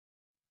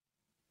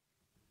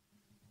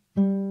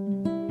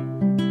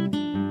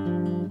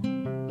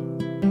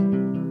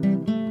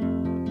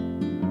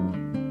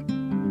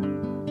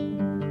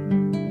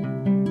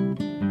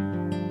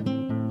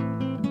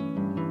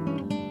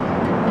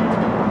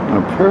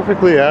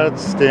Perfectly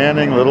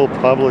outstanding little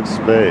public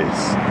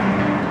space.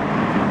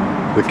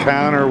 The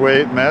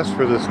counterweight mess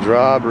for this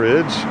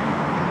drawbridge,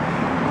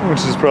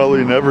 which is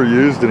probably never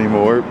used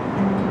anymore.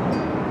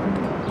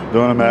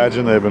 Don't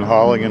imagine they've been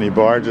hauling any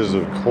barges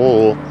of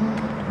coal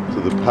to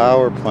the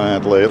power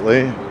plant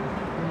lately.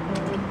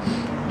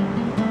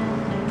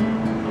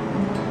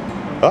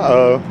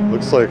 Uh-oh,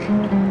 looks like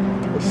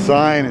a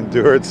sign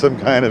endured some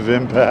kind of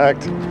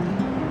impact.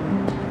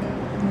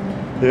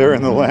 Here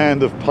in the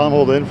land of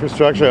pummeled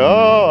infrastructure.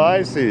 Oh,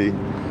 I see.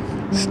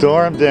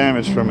 Storm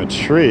damage from a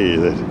tree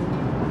that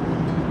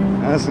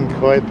hasn't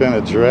quite been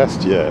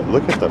addressed yet.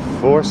 Look at the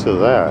force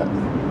of that.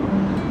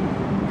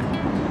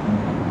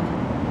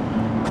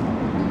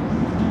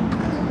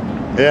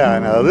 Yeah, I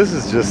know, this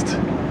is just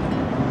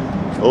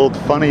old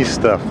funny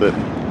stuff that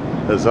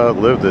has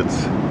outlived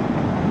its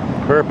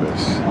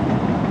purpose.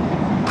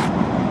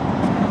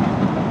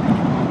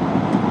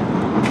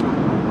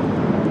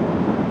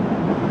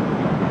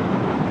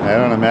 I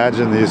don't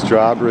imagine these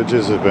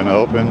drawbridges have been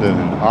opened in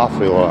an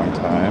awfully long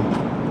time.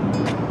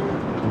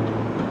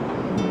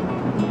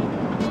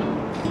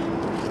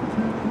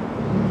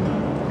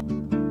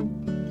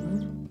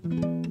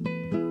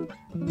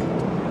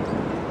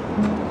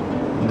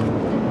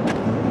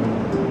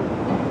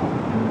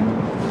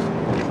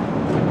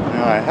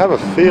 Now, I have a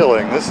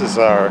feeling this is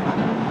our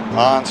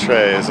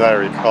entree, as I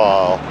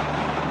recall,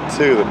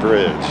 to the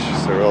bridge,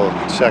 so we'll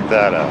check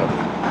that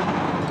out.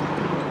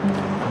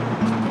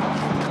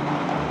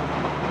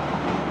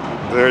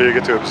 There you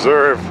get to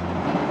observe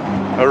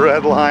a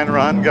red line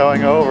run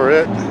going over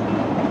it.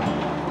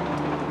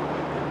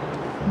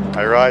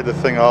 I ride the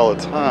thing all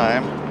the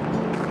time.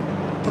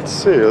 Let's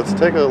see, let's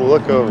take a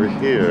look over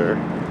here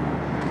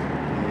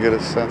and get a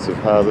sense of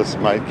how this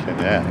might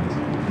connect.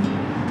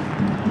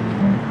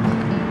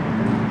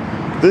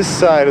 This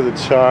side of the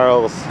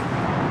Charles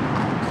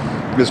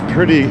is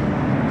pretty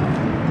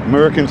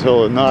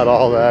mercantile and not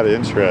all that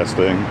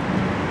interesting.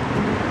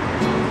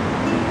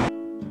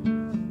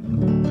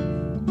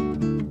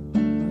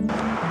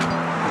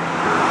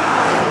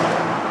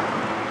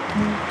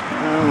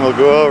 We'll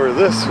go over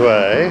this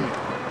way,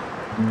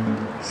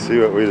 see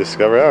what we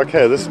discover.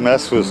 Okay, this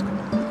mess was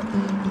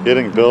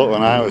getting built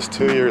when I was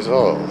 2 years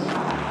old.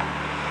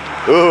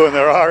 Ooh, and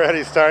they're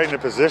already starting to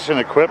position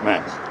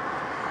equipment.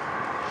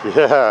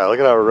 Yeah, look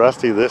at how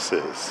rusty this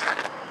is.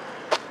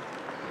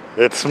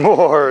 It's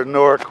more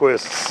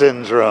Norquist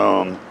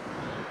syndrome.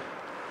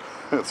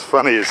 It's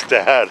funny, his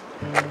dad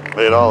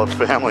made all the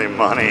family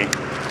money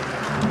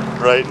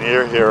right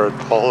near here at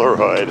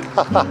Polaroid.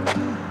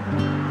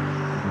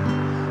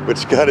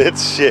 Which got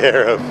its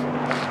share of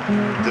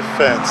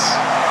defense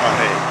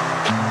money.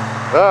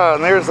 Ah,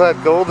 and there's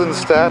that golden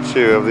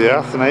statue of the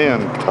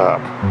Athenaeum top.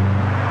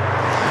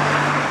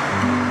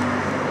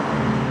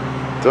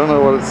 Don't know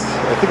what it's,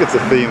 I think it's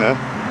Athena.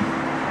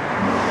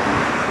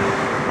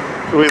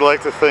 We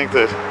like to think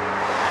that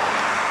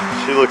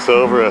she looks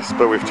over us,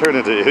 but we've turned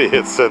into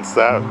idiots since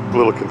that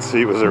little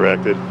conceit was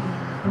erected.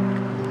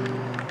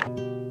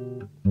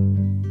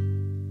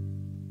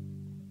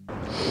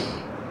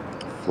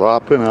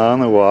 Flopping on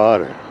the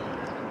water.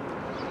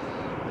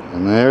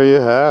 And there you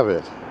have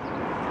it.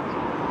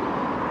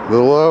 The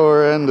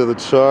lower end of the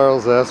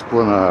Charles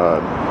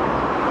Esplanade.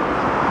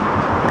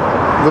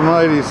 The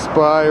mighty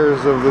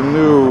spires of the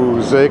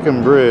new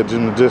Zakim Bridge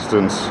in the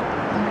distance.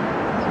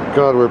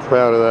 God, we're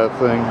proud of that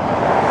thing.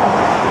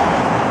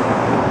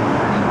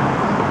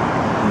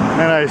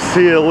 And I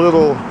see a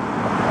little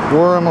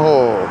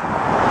wormhole.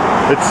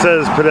 It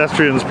says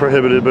pedestrians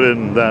prohibited, but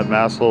in that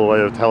masshole way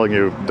of telling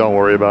you, don't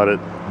worry about it,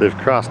 they've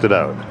crossed it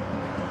out.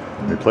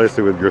 Replaced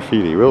it with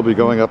graffiti. We'll be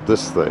going up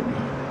this thing.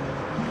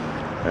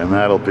 And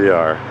that'll be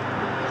our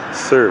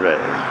survey.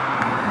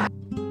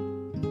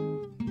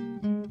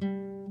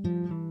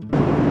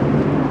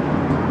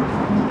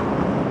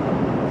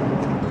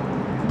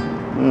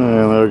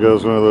 And there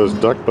goes one of those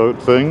duck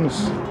boat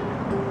things.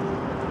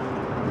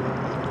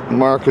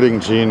 Marketing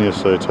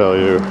genius, I tell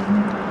you.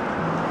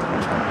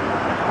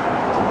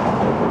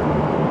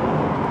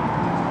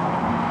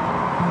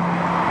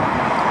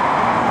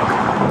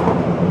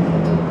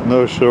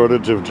 No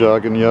shortage of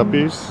jogging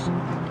yuppies.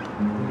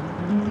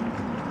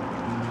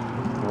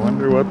 I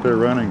wonder what they're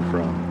running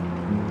from.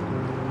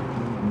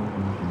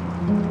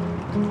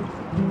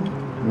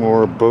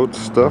 More boat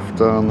stuff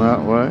down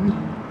that way.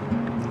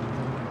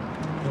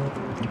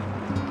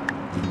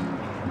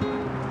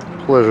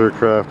 Pleasure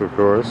craft, of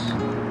course.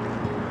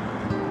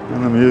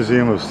 And the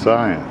Museum of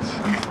Science.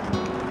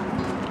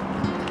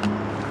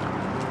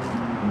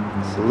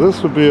 So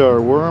this would be our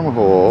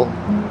wormhole,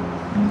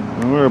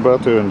 and we're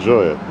about to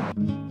enjoy it.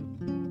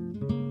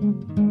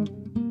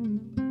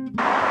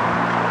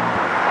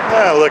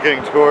 Yeah,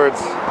 looking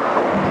towards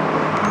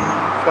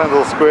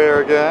Kendall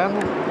Square again.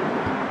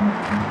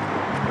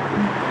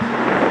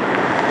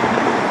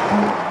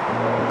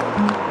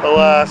 A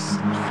last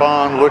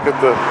fond look at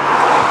the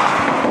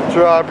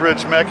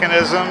drawbridge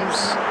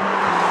mechanisms.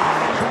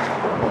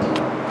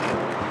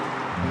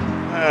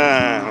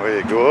 And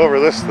we go over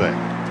this thing.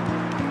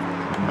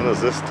 What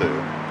does this do?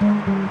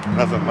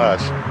 Nothing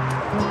much.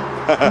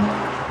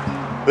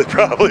 They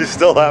probably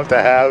still have to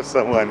have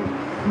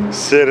someone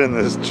sit in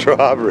this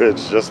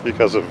drawbridge just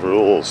because of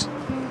rules.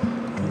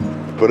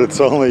 But its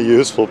only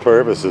useful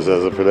purpose is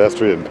as a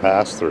pedestrian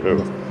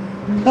pass-through.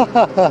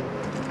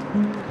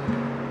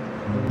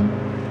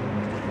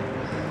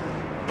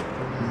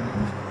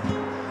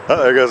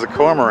 Oh, there goes a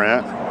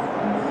cormorant.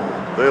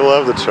 They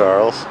love the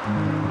Charles.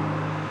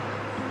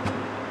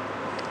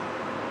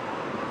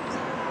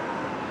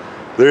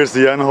 There's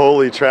the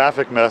unholy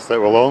traffic mess that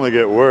will only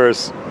get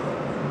worse.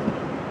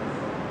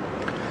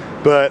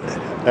 But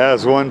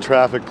as one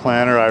traffic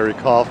planner I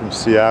recall from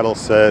Seattle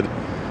said,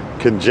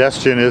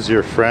 congestion is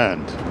your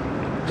friend.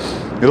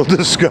 It'll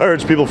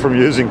discourage people from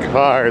using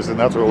cars, and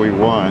that's what we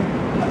want.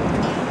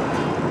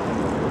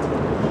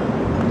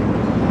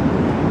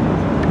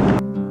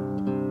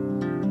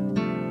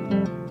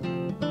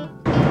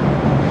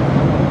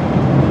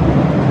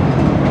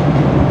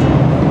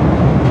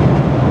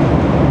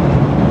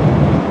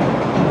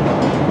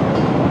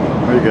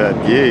 We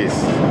got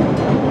geese.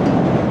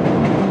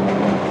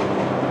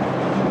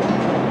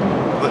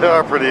 They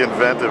are pretty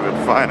inventive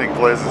in finding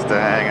places to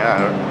hang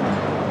out.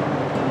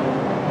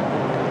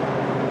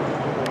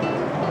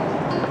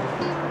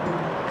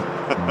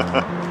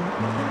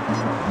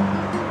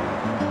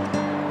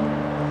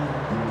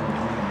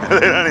 They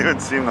don't even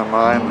seem to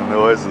mind the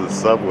noise of the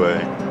subway.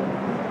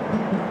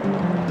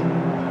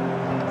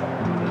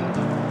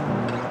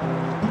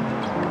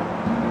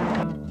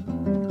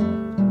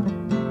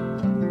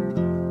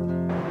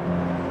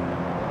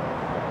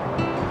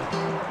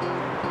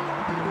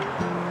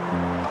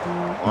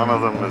 One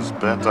of them is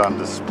bent on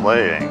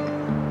displaying.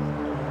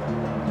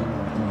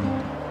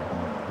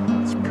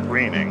 It's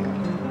preening.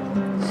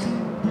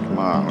 Come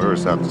on,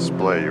 where's that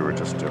display you were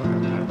just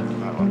doing?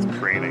 That one's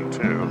preening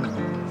too.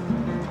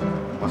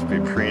 Must be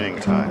preening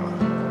time.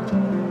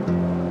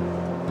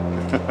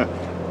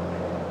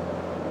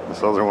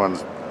 This other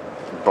one's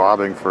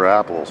bobbing for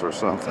apples or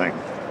something.